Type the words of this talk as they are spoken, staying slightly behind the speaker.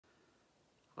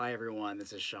Hi everyone,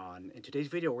 this is Sean. In today's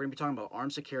video, we're going to be talking about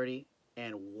arm security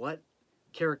and what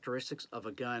characteristics of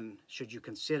a gun should you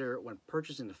consider when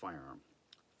purchasing a firearm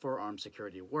for arm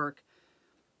security work.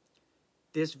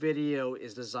 This video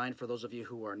is designed for those of you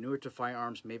who are newer to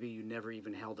firearms. Maybe you never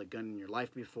even held a gun in your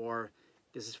life before.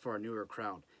 This is for a newer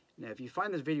crowd. Now, if you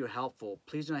find this video helpful,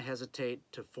 please do not hesitate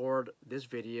to forward this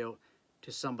video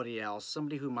to somebody else,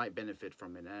 somebody who might benefit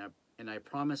from it. And I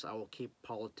promise I will keep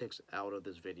politics out of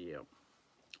this video,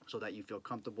 so that you feel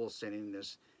comfortable sending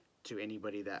this to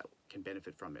anybody that can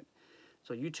benefit from it.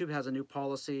 So YouTube has a new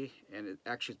policy, and it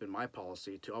actually has been my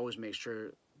policy, to always make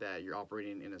sure that you're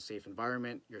operating in a safe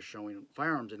environment, you're showing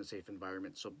firearms in a safe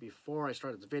environment. So before I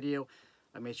started this video,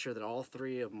 I made sure that all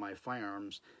three of my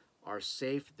firearms are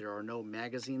safe, there are no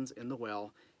magazines in the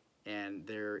well, and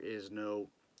there is no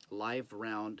live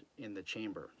round in the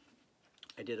chamber.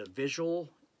 I did a visual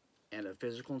and a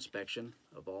physical inspection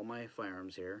of all my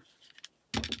firearms here.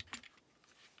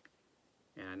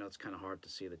 And I know it's kind of hard to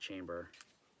see the chamber.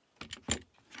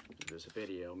 There's a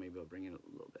video, maybe I'll bring it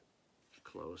a little bit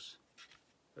close.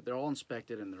 But they're all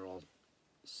inspected and they're all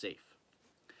safe.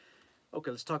 Okay,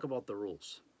 let's talk about the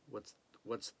rules.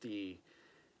 What's the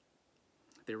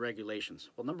regulations?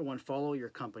 Well, number one, follow your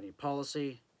company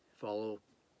policy, follow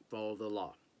the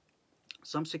law.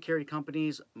 Some security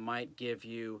companies might give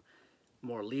you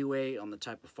more leeway on the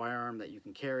type of firearm that you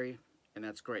can carry, and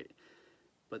that's great.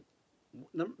 But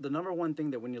the number one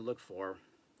thing that when you look for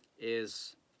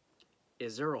is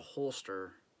there a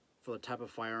holster for the type of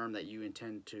firearm that you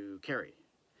intend to carry?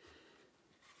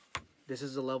 This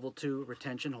is a level 2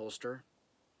 retention holster,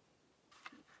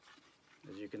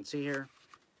 as you can see here,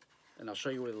 and I'll show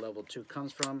you where the level 2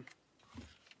 comes from.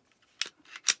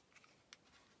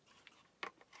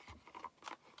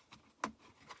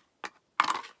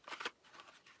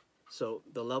 So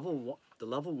the level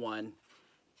 1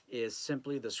 is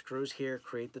simply the screws here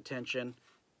create the tension.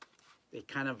 They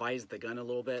kind of vise the gun a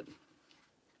little bit,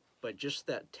 but just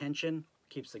that tension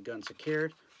keeps the gun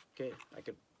secured. Okay, I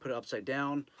could put it upside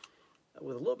down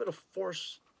with a little bit of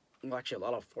force, well, actually a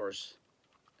lot of force.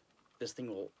 This thing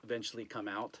will eventually come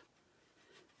out,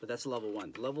 but that's level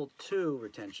 1. Level 2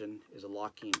 retention is a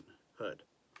locking hood.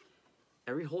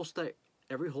 Every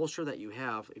holster that you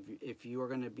have, if you are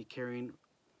going to be carrying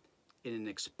in an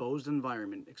exposed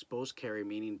environment, exposed carry,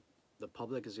 meaning the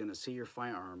public is going to see your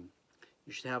firearm,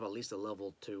 you should have at least a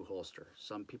level 2 holster.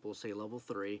 Some people say level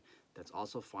 3, that's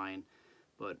also fine,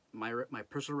 but my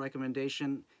personal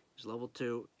recommendation is level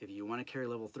 2. If you want to carry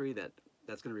level 3,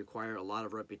 that's going to require a lot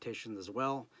of repetition as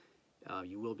well.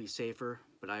 You will be safer,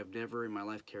 but I've never in my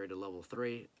life carried a level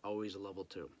 3, always a level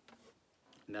 2.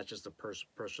 And that's just a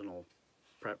personal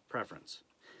preference.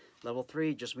 Level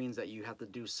 3 just means that you have to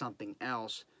do something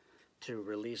else to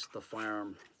release the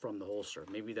firearm from the holster.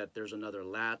 Maybe that there's another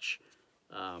latch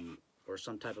or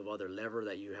some type of other lever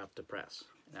that you have to press.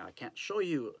 Now, I can't show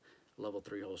you a level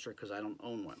 3 holster because I don't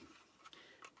own one.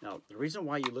 Now, the reason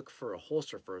why you look for a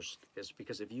holster first is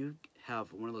because if you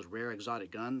have one of those rare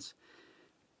exotic guns,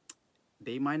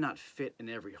 they might not fit in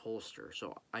every holster.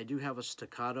 So I do have a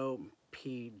Staccato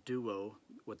P Duo.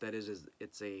 What that is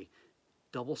it's a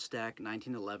double stack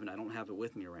 1911. I don't have it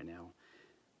with me right now,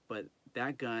 but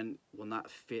that gun will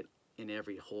not fit in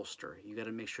every holster. You got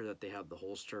to make sure that they have the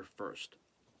holster first.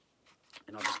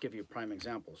 And I'll just give you a prime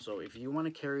example. So if you want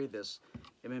to carry this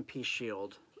M&P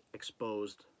Shield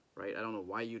exposed, right? I don't know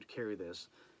why you'd carry this.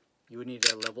 You would need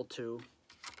a level 2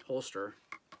 holster,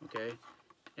 okay?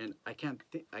 And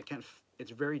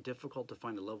it's very difficult to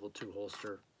find a level 2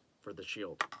 holster for the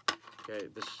Shield. Okay,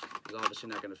 this is obviously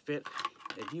not going to fit.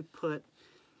 If you put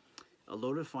a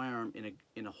loaded firearm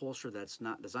in a holster that's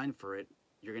not designed for it,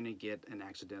 you're going to get an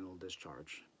accidental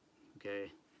discharge.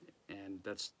 Okay, and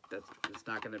it's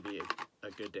not going to be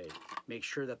a good day. Make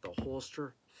sure that the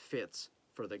holster fits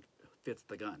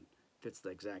the gun, fits the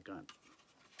exact gun.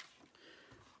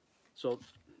 So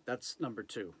that's number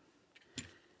 2.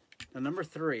 Now, number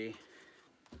 3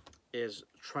 is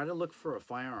try to look for a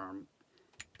firearm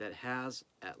that has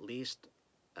at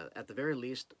the very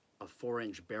least, a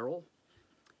 4-inch barrel.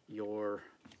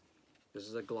 This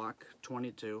is a Glock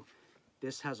 22.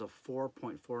 This has a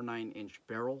 4.49-inch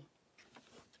barrel.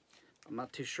 I'm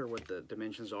not too sure what the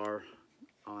dimensions are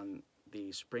on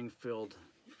the Springfield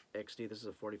XD. This is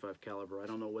a 45 caliber. I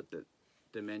don't know what the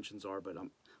dimensions are, but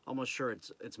I'm almost sure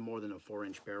it's more than a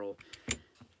 4-inch barrel.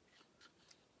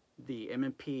 The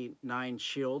M&P 9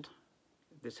 Shield,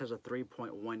 this has a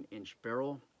 3.1-inch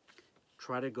barrel.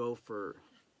 Try to go for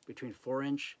between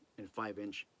 4-inch and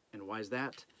 5-inch. And why is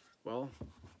that? Well,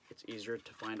 it's easier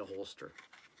to find a holster.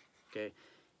 Okay,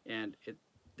 and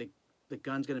the the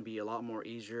gun's going to be a lot more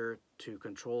easier to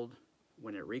control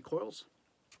when it recoils,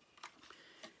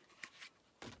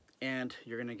 and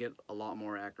you're going to get a lot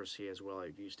more accuracy as well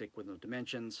if you stick with the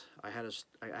dimensions. I had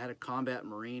a combat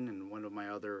Marine in one of my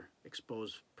other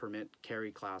exposed permit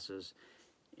carry classes,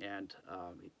 and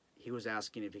he was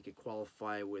asking if he could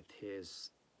qualify with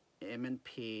his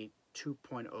M&P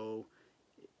 2.0.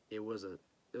 It was a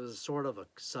sort of a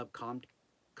subcompact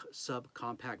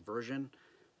version.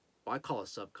 Well, I call it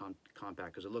subcompact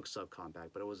because it looks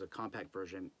subcompact, but it was a compact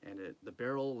version, and the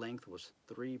barrel length was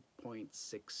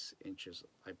 3.6 inches,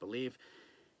 I believe.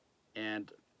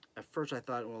 And at first I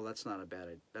thought, well, that's not a bad,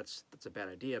 that's a bad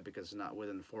idea because it's not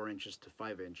within 4 inches to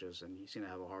 5 inches, and he's gonna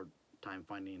have a hard time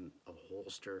finding a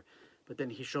holster. But then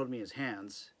he showed me his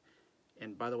hands,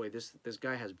 and by the way, this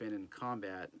guy has been in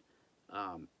combat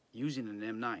using an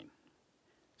M9,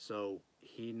 so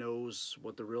he knows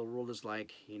what the real world is like.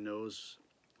 He knows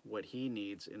what he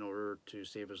needs in order to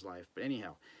save his life. But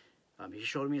anyhow, he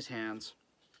showed me his hands,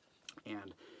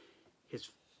 and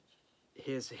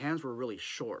his hands were really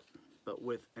short, but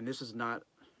and this is not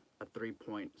a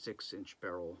 3.6 inch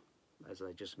barrel, as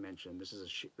I just mentioned. This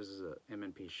is a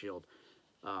M&P Shield.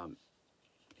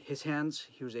 His hands,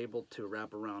 he was able to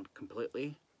wrap around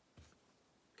completely,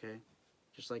 okay,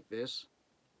 just like this.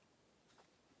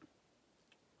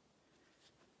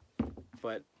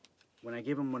 But when I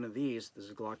gave him one of these, this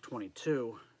is a Glock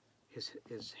 22,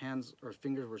 his hands or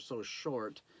fingers were so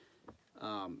short,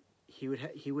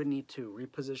 he would need to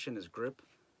reposition his grip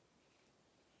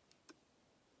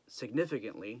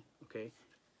significantly, okay,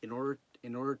 in order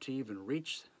to even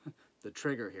reach the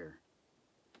trigger here.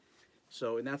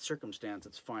 So in that circumstance,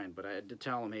 it's fine. But I had to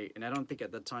tell him, hey, and I don't think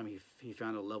at that time he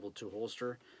found a level 2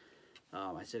 holster.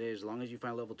 I said, hey, as long as you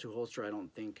find a level 2 holster, I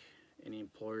don't think any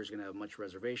employer is going to have much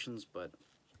reservations, but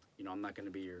you know, I'm not going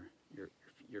to be your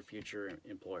future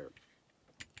employer.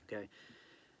 Okay.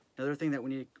 Another thing that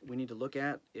we need to look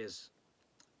at is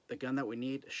the gun that we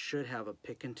need should have a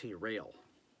pick and tee rail,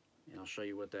 and I'll show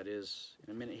you what that is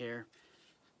in a minute here.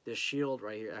 This shield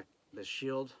right here, this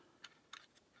shield,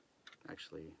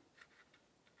 actually,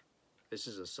 this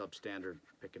is a substandard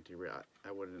pick and tee rail.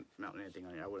 I wouldn't mount anything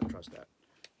on it. I wouldn't trust that.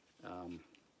 I'll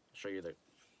show you the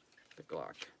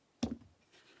Glock.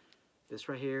 This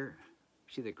right here,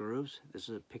 see the grooves? This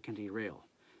is a pick and tee rail.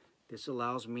 This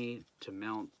allows me to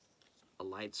mount a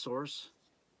light source,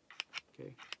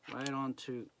 okay, right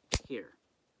onto here.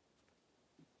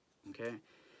 Okay,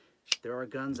 there are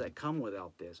guns that come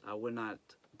without this. I would not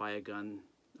buy a gun,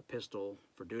 a pistol,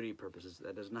 for duty purposes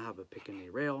that does not have a pick and tee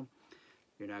rail.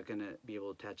 You're not going to be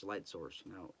able to attach a light source.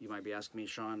 Now, you might be asking me,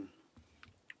 Sean,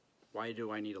 why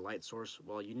do I need a light source?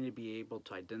 Well, you need to be able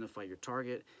to identify your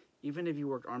target. Even if you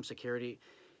work armed security,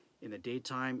 in the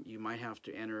daytime, you might have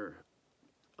to enter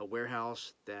a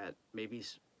warehouse that maybe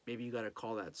you got a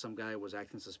call that some guy was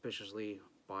acting suspiciously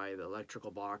by the electrical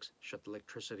box, shut the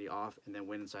electricity off, and then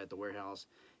went inside the warehouse.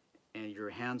 And you're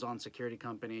a hands-on security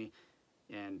company,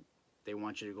 and they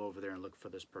want you to go over there and look for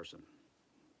this person.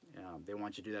 They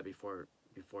want you to do that before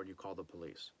you call the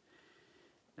police.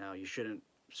 Now, you shouldn't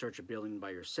search a building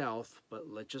by yourself, but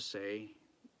let's just say,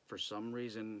 for some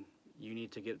reason, you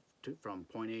need to get from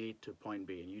point A to point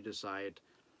B, and you decide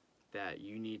that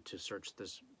you need to search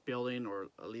this building, or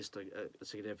at least a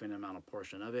significant amount of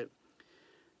portion of it.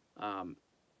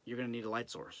 You're going to need a light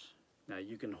source. Now,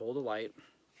 you can hold a light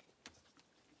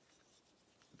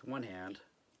with one hand.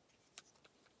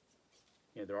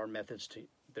 You know, there are methods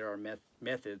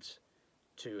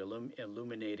to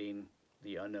illuminating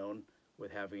the unknown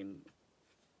with having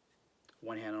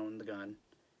one hand on the gun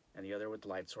and the other with the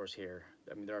light source here.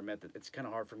 I mean, there are methods. It's kind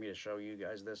of hard for me to show you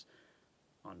guys this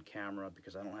on camera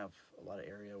because I don't have a lot of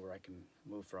area where I can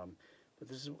move from. But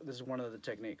this is one of the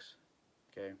techniques.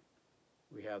 Okay,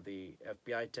 we have the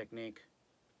FBI technique,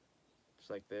 just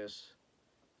like this,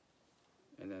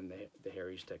 and then the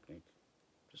Harry's technique,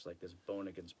 just like this, bone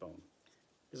against bone.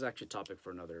 This is actually a topic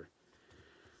for another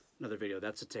video.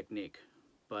 That's a technique,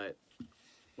 but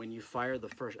when you fire the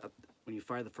first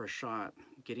shot,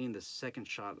 getting the second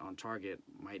shot on target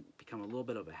might become a little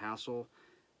bit of a hassle.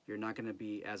 You're not going to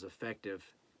be as effective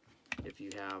if you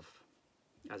had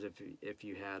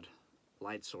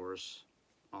light source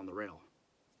on the rail.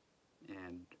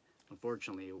 And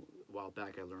unfortunately, a while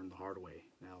back, I learned the hard way.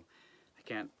 Now, I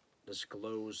can't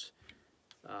disclose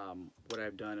what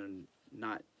I've done and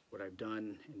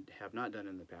have not done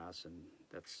in the past, and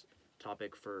that's a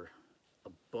topic for a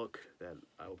book that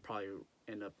I will probably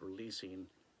end up releasing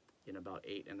in about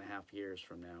 8.5 years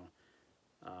from now.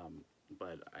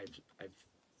 But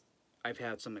I've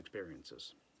had some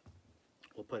experiences.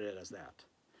 We'll put it as that.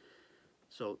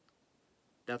 So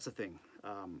that's the thing.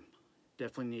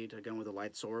 Definitely need a gun with a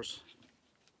light source.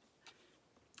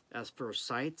 As for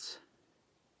sights,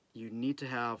 you need to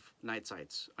have night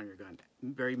sights on your gun,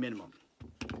 very minimum.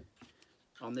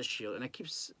 On this shield, and I keep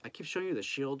showing you the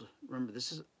shield. Remember,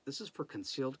 this is for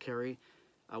concealed carry.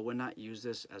 I would not use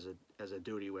this as a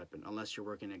duty weapon unless you're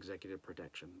working executive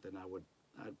protection. Then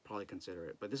I'd probably consider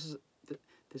it. But this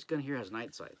gun here has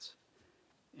night sights,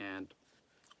 and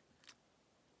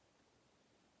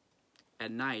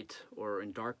at night or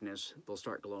in darkness, they'll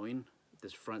start glowing.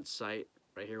 This front sight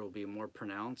right here will be more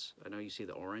pronounced. I know you see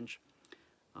the orange,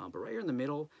 but right here in the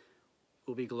middle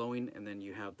will be glowing, and then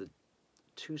you have the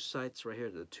two sights right here,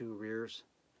 the two rears,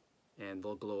 and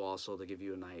they'll glow also to give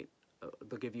you a night.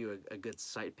 They'll give you a good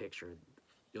sight picture.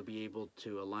 You'll be able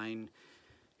to align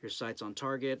your sights on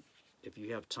target if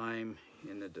you have time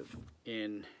in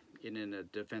a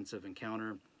defensive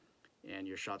encounter, and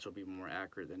your shots will be more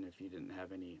accurate than if you didn't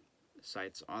have any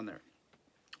sights on there.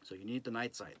 So you need the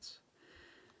night sights.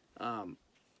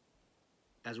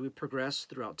 As we progress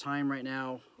throughout time right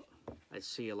now, I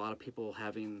see a lot of people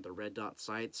having the red dot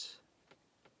sights,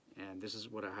 and this is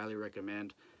what I highly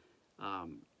recommend.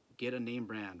 Get a name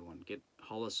brand one. Get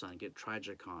Holosun, get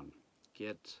Trigicon,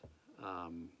 get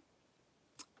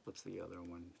what's the other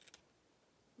one?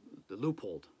 The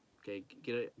Loophole. Okay,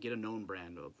 get a known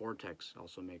brand. Vortex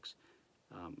also makes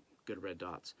good red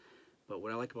dots. But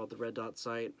what I like about the red dot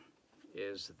sight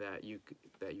is that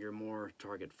you're more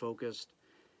target focused,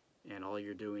 and all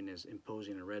you're doing is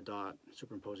imposing a red dot,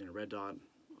 superimposing a red dot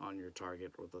on your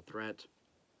target or the threat.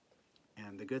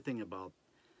 And the good thing about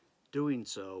doing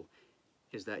so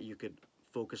is that you could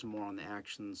focus more on the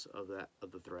actions of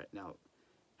the threat. Now,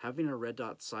 having a red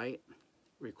dot sight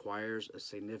requires a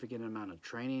significant amount of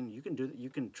training. You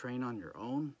can train on your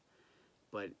own,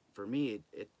 but for me,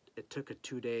 it took a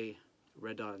 2-day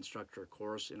red dot instructor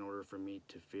course in order for me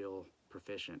to feel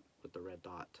proficient with the red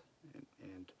dot,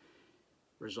 and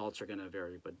results are going to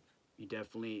vary, but you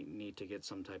definitely need to get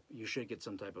you should get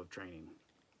some type of training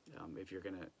if you're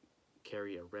going to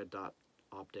carry a red dot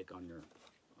optic on your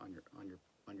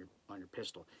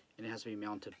pistol, and it has to be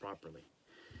mounted properly.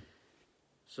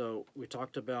 So we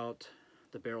talked about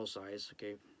the barrel size,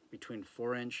 okay, between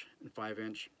 4-inch and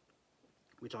 5-inch.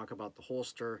 We talked about the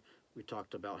holster. We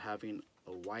talked about having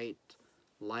a white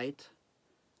light.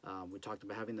 We talked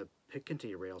about having the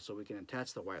picanty rail so we can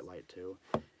attach the white light to.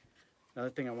 Another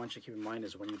thing I want you to keep in mind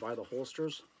is when you buy the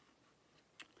holsters,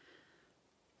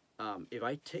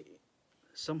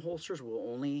 some holsters will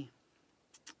only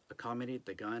accommodate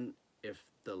the gun if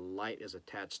the light is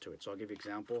attached to it. So I'll give you an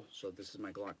example. So this is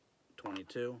my Glock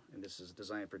 22, and this is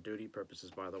designed for duty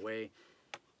purposes, by the way.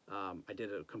 I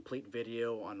did a complete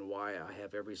video on why I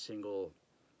have every single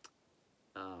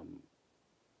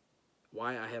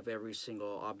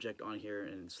object on here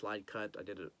in slide cut. I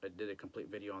did a complete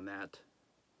video on that.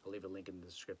 I'll leave a link in the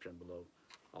description below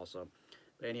also.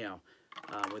 But anyhow,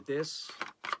 with this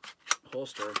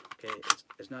holster, okay,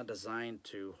 it's not designed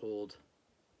to hold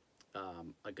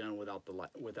a gun without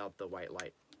the white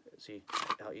light. See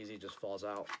how easy it just falls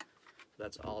out?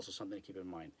 That's also something to keep in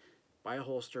mind. Buy a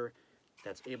holster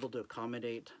that's able to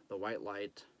accommodate the white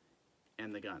light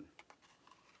and the gun.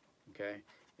 Okay,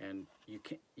 and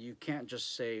you can't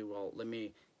just say, well, let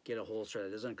me get a holster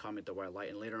that doesn't accommodate the white light,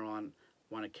 and later on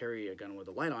want to carry a gun with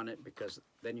a light on it, because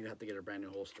then you have to get a brand new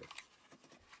holster.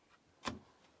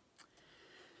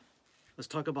 Let's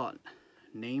talk about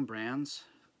name brands.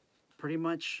 Pretty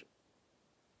much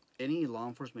any law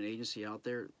enforcement agency out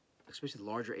there, especially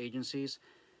larger agencies,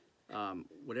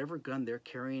 whatever gun they're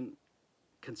carrying,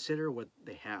 consider what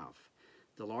they have.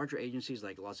 The larger agencies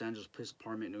like Los Angeles Police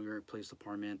Department, New York Police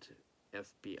Department,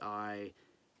 FBI,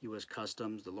 U.S.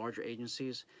 Customs, the larger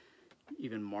agencies,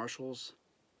 even marshals,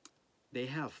 they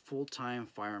have full-time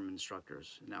firearm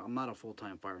instructors. Now, I'm not a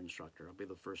full-time firearm instructor. I'll be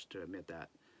the first to admit that.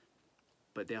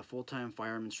 But they have full-time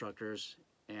firearm instructors,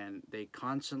 and they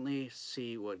constantly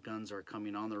see what guns are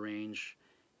coming on the range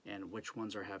and which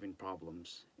ones are having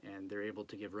problems. And they're able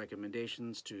to give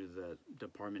recommendations to the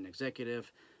department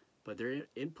executive, but their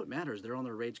input matters. They're on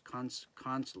the range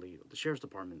constantly. The sheriff's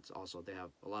departments also,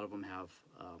 a lot of them have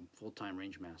full-time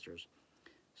range masters.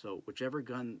 So whichever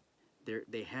gun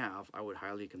they have, I would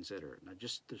highly consider. Now,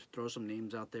 just to throw some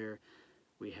names out there,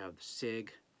 we have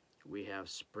SIG, we have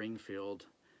Springfield,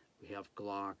 we have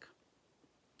Glock,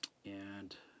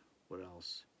 and what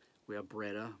else? We have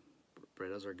Beretta.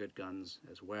 Berettas are good guns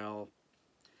as well.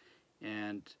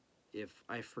 And if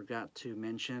I forgot to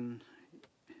mention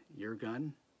your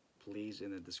gun, please,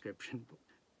 in the description,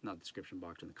 not description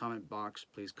box, in the comment box,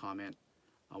 please comment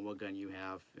on what gun you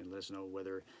have and let us know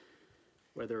whether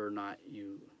or not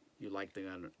you you like the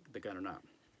gun or not.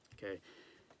 Okay.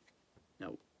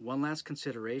 Now, one last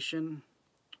consideration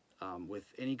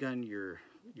with any gun you're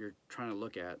trying to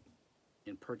look at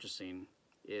in purchasing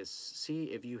is see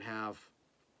if you have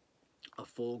a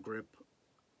full grip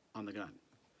on the gun.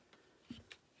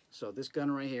 So this gun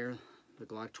right here, the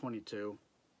Glock 22,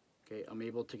 okay, I'm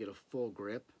able to get a full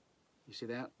grip. You see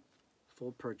that?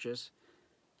 Full purchase.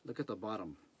 Look at the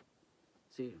bottom.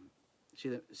 See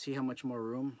how much more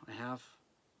room I have?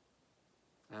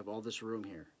 I have all this room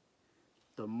here.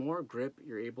 The more grip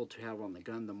you're able to have on the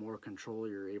gun, the more control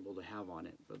you're able to have on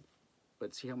it.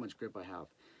 But see how much grip I have.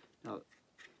 Now,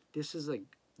 this is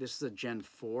a Gen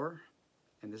 4,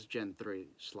 and this is Gen 3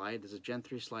 slide. This is a Gen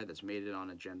 3 slide that's mated on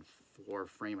a Gen 4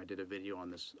 frame. I did a video on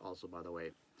this also, by the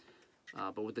way.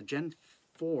 But with the Gen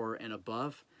 4 and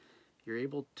above, you're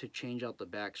able to change out the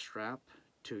back strap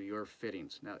to your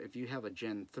fittings. Now, if you have a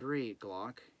Gen 3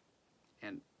 Glock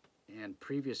and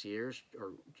previous years,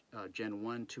 or Gen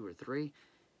 1, 2, or 3,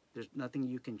 there's nothing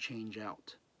you can change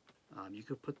out. You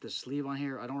could put the sleeve on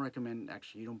here. I don't recommend,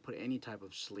 actually, you don't put any type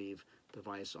of sleeve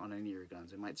device on any of your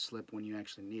guns. It might slip when you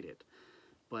actually need it.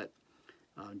 But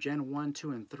Gen 1,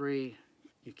 2, and 3,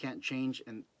 you can't change,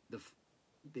 and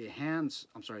the hands,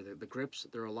 I'm sorry, the grips,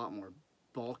 they're a lot more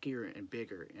bulkier and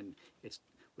bigger, and it's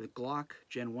with Glock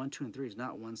Gen 1, 2, and 3 is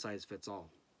not one size fits all.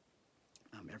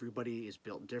 Everybody is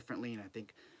built differently, and I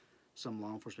think some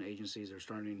law enforcement agencies are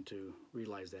starting to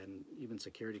realize that, and even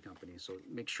security companies. So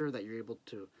make sure that you're able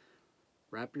to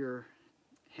wrap your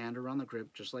hand around the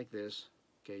grip just like this.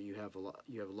 Okay, you have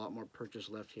a lot more purchase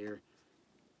left here,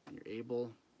 and you're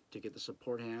able to get the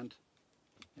support hand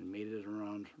and mate it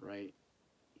around right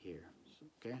here.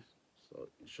 Okay, so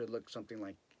it should look something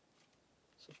like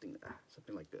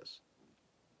this.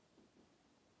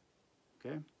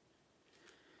 Okay,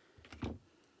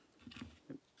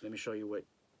 let me show you what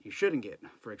you shouldn't get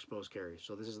for exposed carry.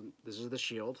 So this is the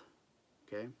shield.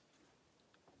 Okay,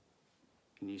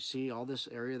 can you see all this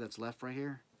area that's left right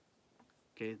here?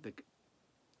 Okay,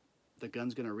 the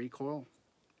gun's gonna recoil,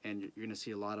 and you're gonna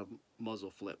see a lot of muzzle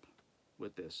flip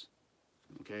with this.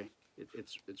 Okay,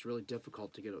 it's really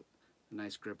difficult to get a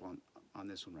nice grip on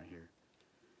this one right here.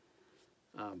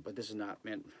 But this is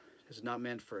not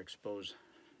meant for exposed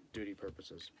duty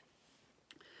purposes.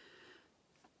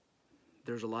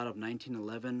 There's a lot of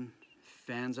 1911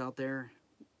 fans out there.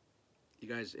 You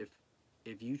guys,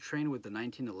 if you train with the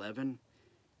 1911,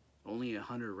 only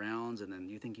 100 rounds, and then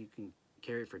you think you can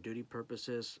carry it for duty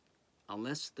purposes,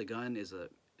 unless the gun is a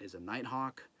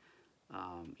Nighthawk,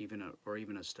 even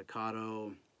a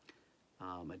Staccato,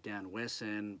 a Dan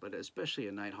Wesson, but especially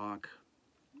a Nighthawk,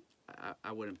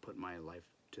 I wouldn't put my life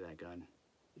to that gun.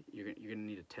 You're gonna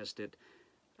need to test it.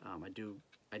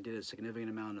 I did a significant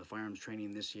amount of firearms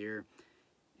training this year,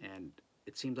 and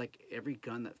it seems like every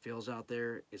gun that fails out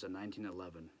there is a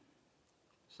 1911.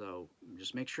 So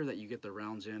just make sure that you get the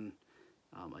rounds in.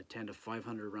 A 10 to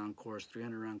 500 round course,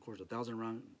 300 round course, 1,000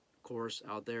 round course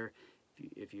out there.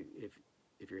 If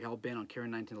you're hell bent on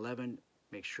carrying 1911,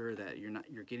 make sure that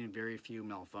you're getting very few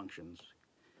malfunctions.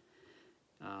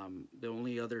 The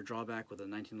only other drawback with a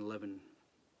 1911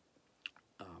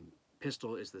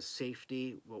 pistol is the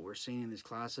safety. What we're seeing in these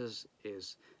classes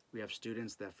is we have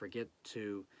students that forget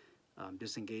to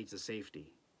disengage the safety,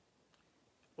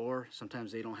 or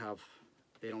sometimes they don't have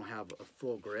a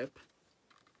full grip.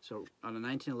 So on a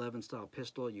 1911 style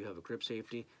pistol, you have a grip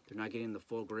safety. They're not getting the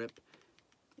full grip,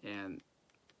 and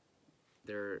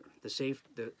the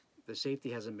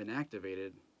safety hasn't been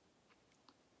activated.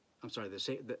 I'm sorry, the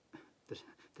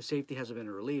safety hasn't been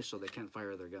released, so they can't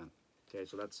fire their gun. Okay,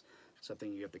 so that's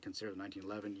something you have to consider. The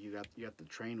 1911, you have to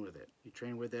train with it. You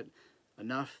train with it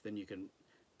enough, then you can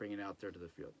bring it out there to the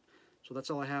field. So that's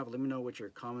all I have. Let me know what your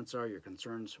comments are, your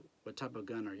concerns. What type of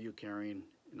gun are you carrying,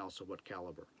 and also what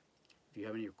caliber. If you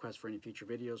have any requests for any future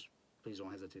videos, please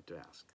don't hesitate to ask.